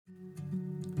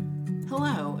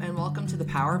Hello, and welcome to the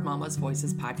Power of Mama's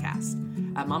Voices podcast.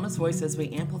 At Mama's Voices, we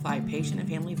amplify patient and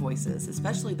family voices,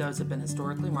 especially those who have been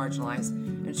historically marginalized,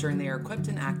 ensuring they are equipped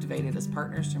and activated as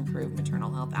partners to improve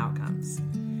maternal health outcomes.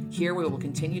 Here, we will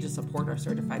continue to support our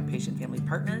certified patient-family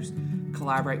partners,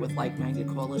 collaborate with like-minded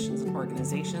coalitions and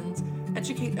organizations,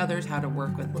 educate others how to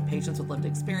work with patients with lived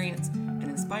experience, and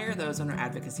inspire those on our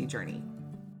advocacy journey.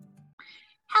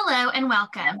 Hello, and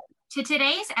welcome to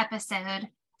today's episode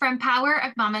from Power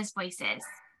of Mama's Voices.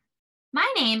 My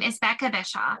name is Becca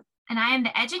Bischoff, and I am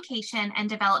the Education and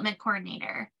Development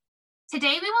Coordinator.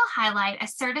 Today, we will highlight a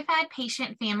certified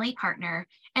patient-family partner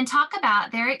and talk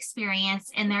about their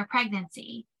experience in their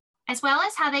pregnancy, as well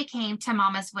as how they came to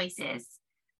Mama's Voices.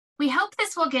 We hope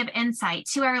this will give insight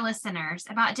to our listeners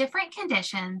about different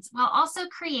conditions while also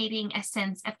creating a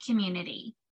sense of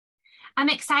community. I'm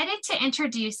excited to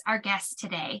introduce our guest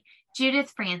today,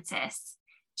 Judith Francis.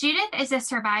 Judith is a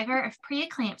survivor of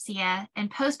preeclampsia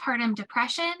and postpartum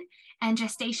depression and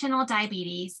gestational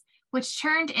diabetes, which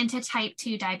turned into type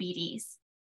 2 diabetes.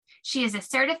 She is a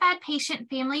certified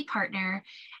patient-family partner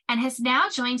and has now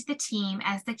joined the team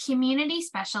as the community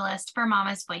specialist for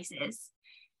Mama's Voices.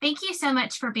 Thank you so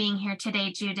much for being here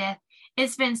today, Judith.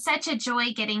 It's been such a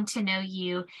joy getting to know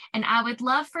you, and I would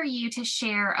love for you to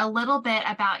share a little bit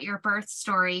about your birth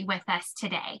story with us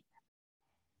today.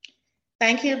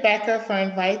 Thank you, Becca, for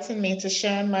inviting me to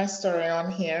share my story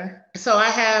on here. So I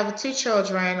have two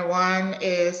children. One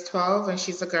is 12 and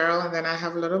she's a girl, and then I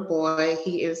have a little boy,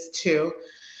 he is 2.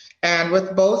 And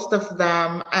with both of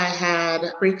them, I had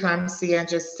preeclampsia and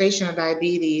gestational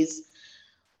diabetes.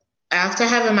 After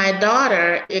having my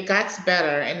daughter, it got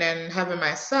better. And then having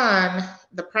my son,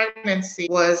 the pregnancy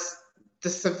the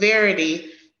severity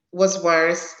was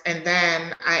worse. And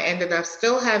then I ended up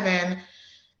still having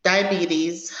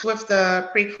diabetes. With the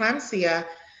preeclampsia,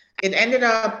 it ended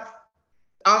up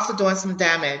also doing some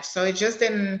damage. So it just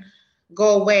didn't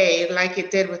go away like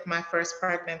it did with my first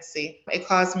pregnancy. It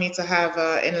caused me to have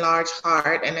an enlarged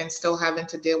heart and then still having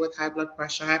to deal with high blood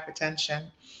pressure, hypertension.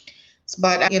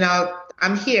 But,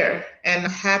 I'm here and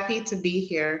I'm happy to be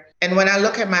here. And when I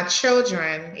look at my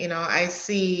children, I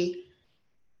see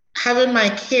having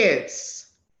my kids,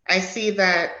 I see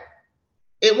that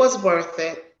it was worth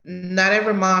it. Not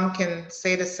every mom can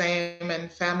say the same,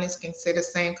 and families can say the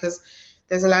same, because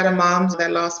there's a lot of moms that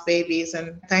lost babies,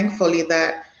 and thankfully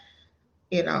that,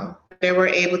 they were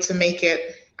able to make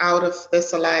it out of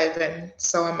this alive, and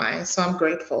so am I. So I'm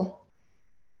grateful.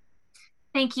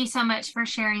 Thank you so much for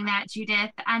sharing that, Judith.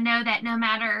 I know that no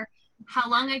matter how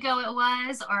long ago it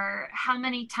was or how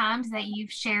many times that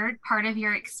you've shared part of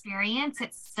your experience,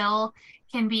 it still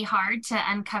can be hard to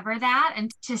uncover that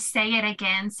and to say it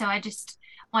again. So I just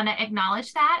want to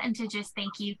acknowledge that and to just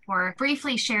thank you for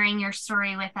briefly sharing your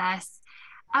story with us.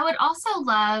 I would also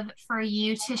love for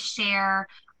you to share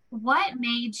what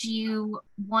made you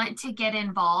want to get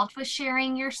involved with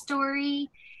sharing your story,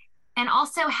 and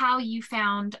also how you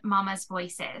found Mama's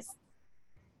Voices.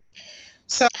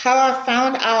 So how I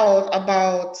found out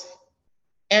about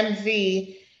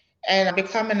MV and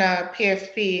becoming a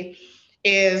PFP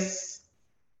is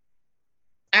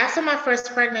after my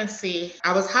first pregnancy,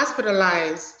 I was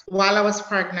hospitalized while I was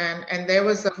pregnant, and there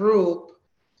was a group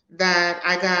that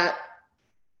I got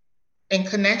in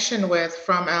connection with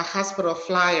from a hospital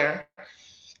flyer.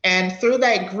 And through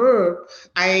that group,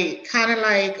 I kind of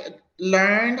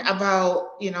learned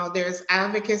about, there's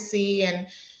advocacy and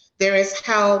there is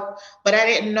help, but I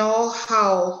didn't know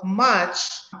how much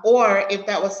or if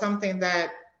that was something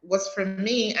that was for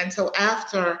me until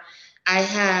after I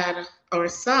had our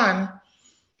son.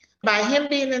 By him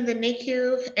being in the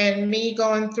NICU and me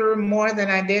going through more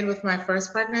than I did with my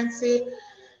first pregnancy,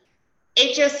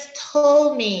 it just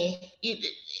told me,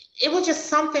 it was just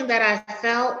something that I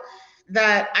felt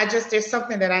that there's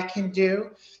something that I can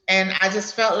do. And I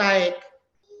just felt like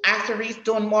after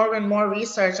doing more and more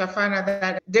research, I found out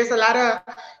that there's a lot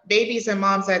of babies and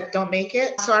moms that don't make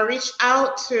it. So I reached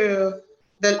out to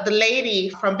the lady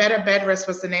from Better Bed Rest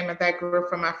was the name of that group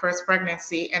from my first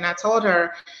pregnancy. And I told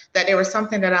her that there was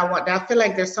something that I feel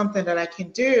like there's something that I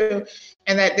can do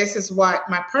and that this is what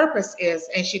my purpose is.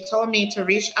 And she told me to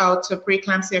reach out to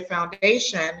Preeclampsia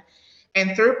Foundation.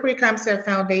 And through Preeclampsia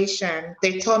Foundation,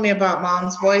 they told me about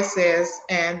Mom's Voices.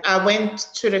 And I went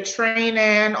to the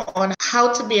training on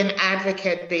how to be an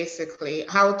advocate, basically,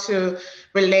 how to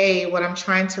relay what I'm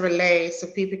trying to relay so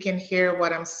people can hear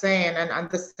what I'm saying and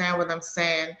understand what I'm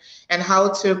saying, and how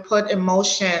to put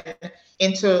emotion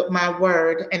into my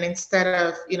word. And instead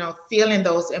of, feeling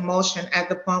those emotions at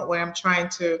the point where I'm trying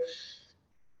to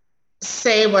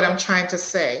say what I'm trying to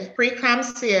say.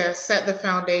 Preeclampsia set the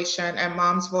foundation, and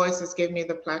Mom's Voices give me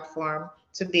the platform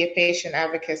to be a patient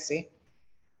advocacy.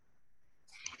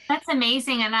 That's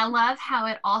amazing. And I love how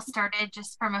it all started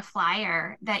just from a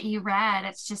flyer that you read.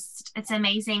 It's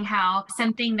amazing how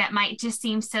something that might just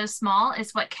seem so small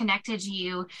is what connected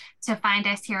you to find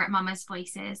us here at Mama's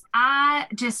Voices. I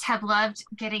just have loved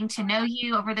getting to know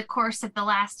you over the course of the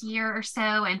last year or so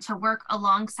and to work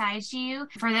alongside you.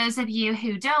 For those of you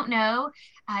who don't know,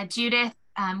 Judith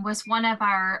was one of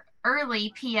our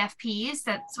early PFPs.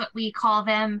 That's what we call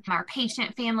them, our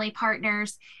patient family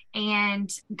partners, and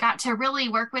got to really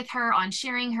work with her on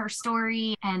sharing her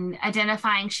story and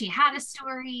identifying she had a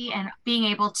story and being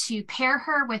able to pair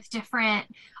her with different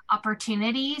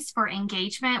opportunities for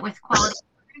engagement with quality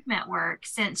improvement work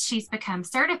since she's become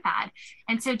certified.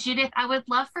 And so, Judith, I would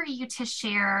love for you to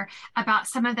share about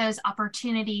some of those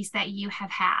opportunities that you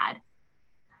have had.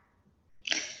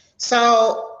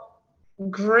 So,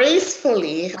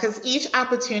 gracefully, because each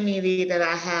opportunity that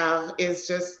I have is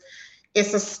just,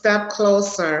 it's a step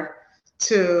closer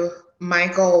to my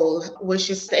goal, which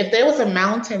is if there was a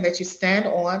mountain that you stand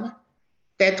on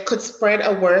that could spread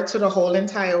a word to the whole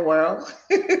entire world,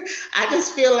 I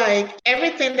just feel like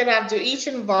everything that I do, each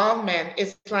involvement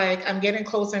is like I'm getting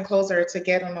closer and closer to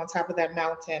getting on top of that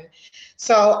mountain.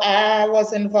 So I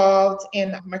was involved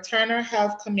in maternal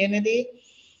health community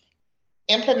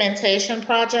implementation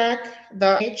project,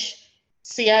 the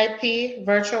CIP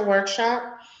virtual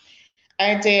workshop.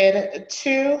 I did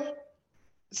 2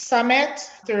 summits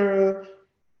through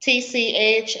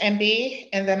TCHMB,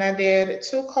 and then I did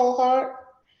 2 cohort.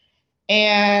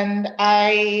 And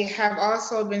I have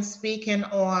also been speaking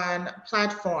on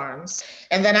platforms.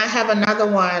 And then I have another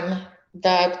one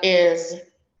that is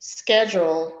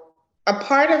scheduled. A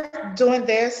part of doing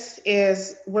this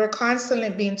is we're constantly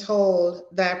being told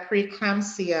that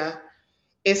preeclampsia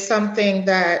is something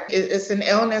that is an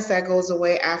illness that goes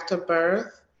away after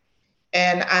birth.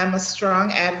 And I'm a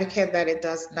strong advocate that it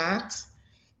does not.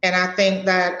 And I think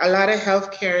that a lot of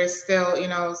healthcare is still,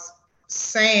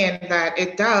 saying that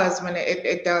it does when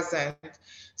it doesn't.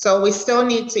 So we still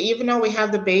need to, even though we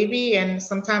have the baby and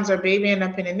sometimes our baby end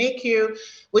up in a NICU,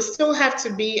 we still have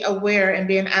to be aware and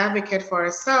be an advocate for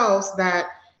ourselves that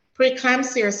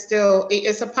preeclampsia is still,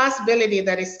 it's a possibility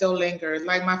that it still lingers.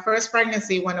 Like my first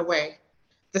pregnancy went away.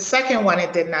 The second one,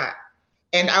 it did not.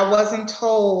 And I wasn't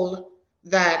told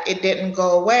that it didn't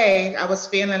go away. I was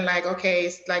feeling like, okay,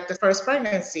 it's like the first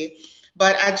pregnancy.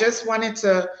 But I just wanted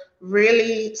to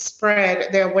really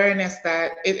spread the awareness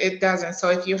that it doesn't. So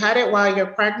if you had it while you're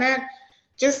pregnant,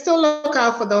 just still look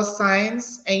out for those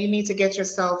signs and you need to get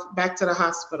yourself back to the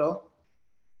hospital.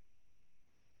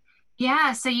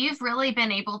 Yeah, so you've really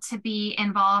been able to be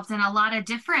involved in a lot of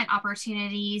different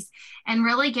opportunities and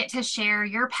really get to share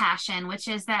your passion, which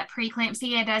is that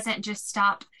preeclampsia doesn't just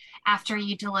stop after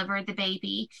you deliver the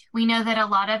baby. We know that a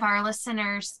lot of our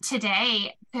listeners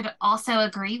today could also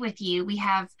agree with you. We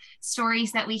have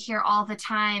stories that we hear all the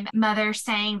time, mothers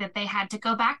saying that they had to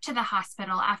go back to the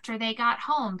hospital after they got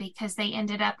home because they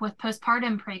ended up with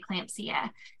postpartum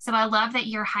preeclampsia. So I love that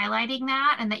you're highlighting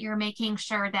that and that you're making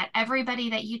sure that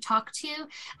everybody that you talk to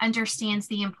understands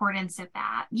the importance of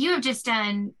that. You have just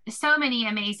done so many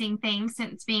amazing things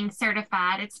since being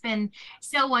certified. It's been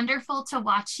so wonderful to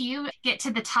watch you get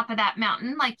to the top of that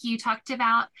mountain like you talked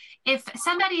about. If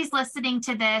somebody's listening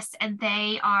to this and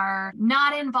they are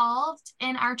not involved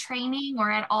in our training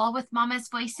or at all with Mama's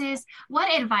Voices,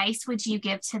 what advice would you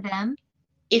give to them?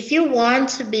 If you want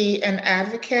to be an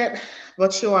advocate,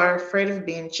 but you are afraid of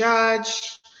being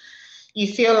judged,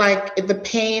 you feel like the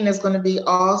pain is going to be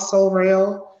all so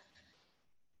real,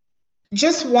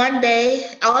 just one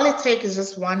day, all it takes is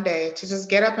just one day to just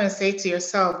get up and say to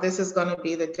yourself, this is going to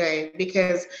be the day.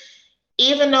 Because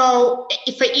even though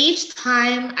for each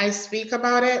time I speak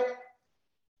about it,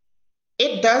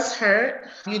 it does hurt.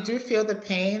 You do feel the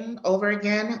pain over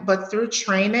again, but through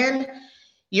training,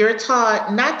 you're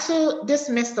taught not to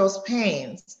dismiss those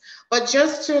pains, but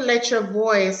just to let your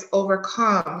voice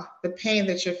overcome the pain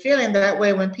that you're feeling. That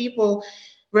way, when people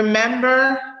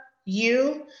remember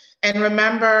you and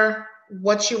remember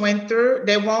what you went through,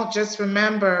 they won't just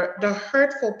remember the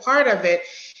hurtful part of it.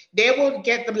 They will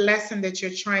get the lesson that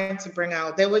you're trying to bring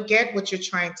out. They will get what you're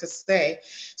trying to say.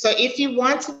 So if you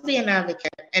want to be an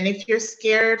advocate, and if you're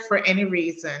scared for any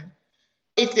reason,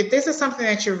 if this is something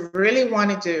that you really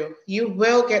want to do, you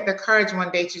will get the courage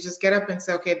one day to just get up and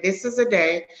say, okay, this is a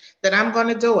day that I'm going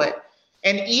to do it.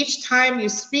 And each time you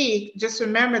speak, just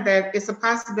remember that it's a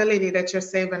possibility that you're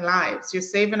saving lives. You're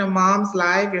saving a mom's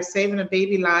life. You're saving a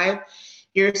baby life.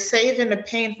 You're saving the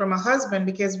pain from a husband,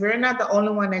 because we're not the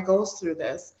only one that goes through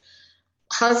this.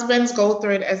 husbands go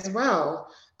through it as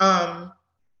well.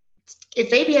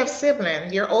 If maybe you have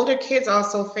siblings, your older kids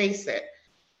also face it.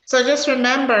 So just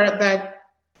remember that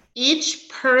each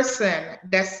person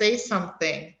that says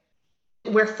something,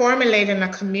 we're formulating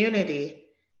a community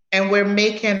and we're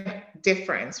making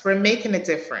difference. We're making a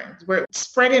difference. We're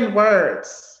spreading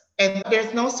words. And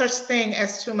there's no such thing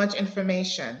as too much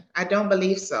information. I don't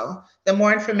believe so. The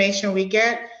more information we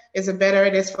get, is the better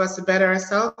it is for us to better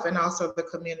ourselves and also the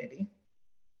community.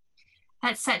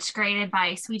 That's such great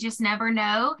advice. We just never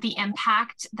know the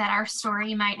impact that our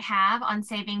story might have on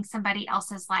saving somebody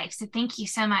else's life. So thank you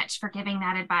so much for giving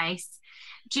that advice.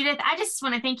 Judith, I just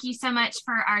want to thank you so much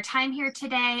for our time here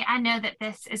today. I know that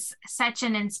this is such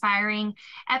an inspiring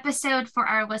episode for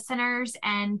our listeners,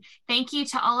 and thank you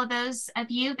to all of those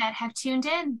of you that have tuned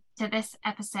in to this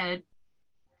episode.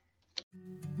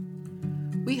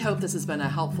 We hope this has been a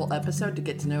helpful episode to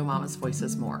get to know Mama's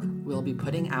Voices more. We'll be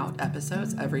putting out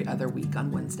episodes every other week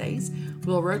on Wednesdays.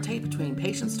 We'll rotate between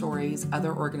patient stories,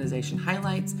 other organization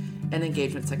highlights, and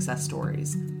engagement success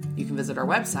stories. You can visit our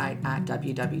website at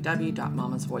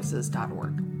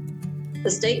www.mamasvoices.org. The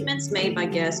statements made by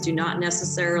guests do not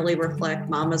necessarily reflect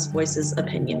Mama's Voices'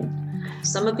 opinion.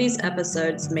 Some of these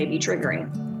episodes may be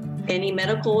triggering. Any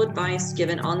medical advice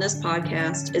given on this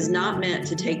podcast is not meant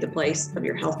to take the place of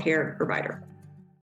your healthcare provider.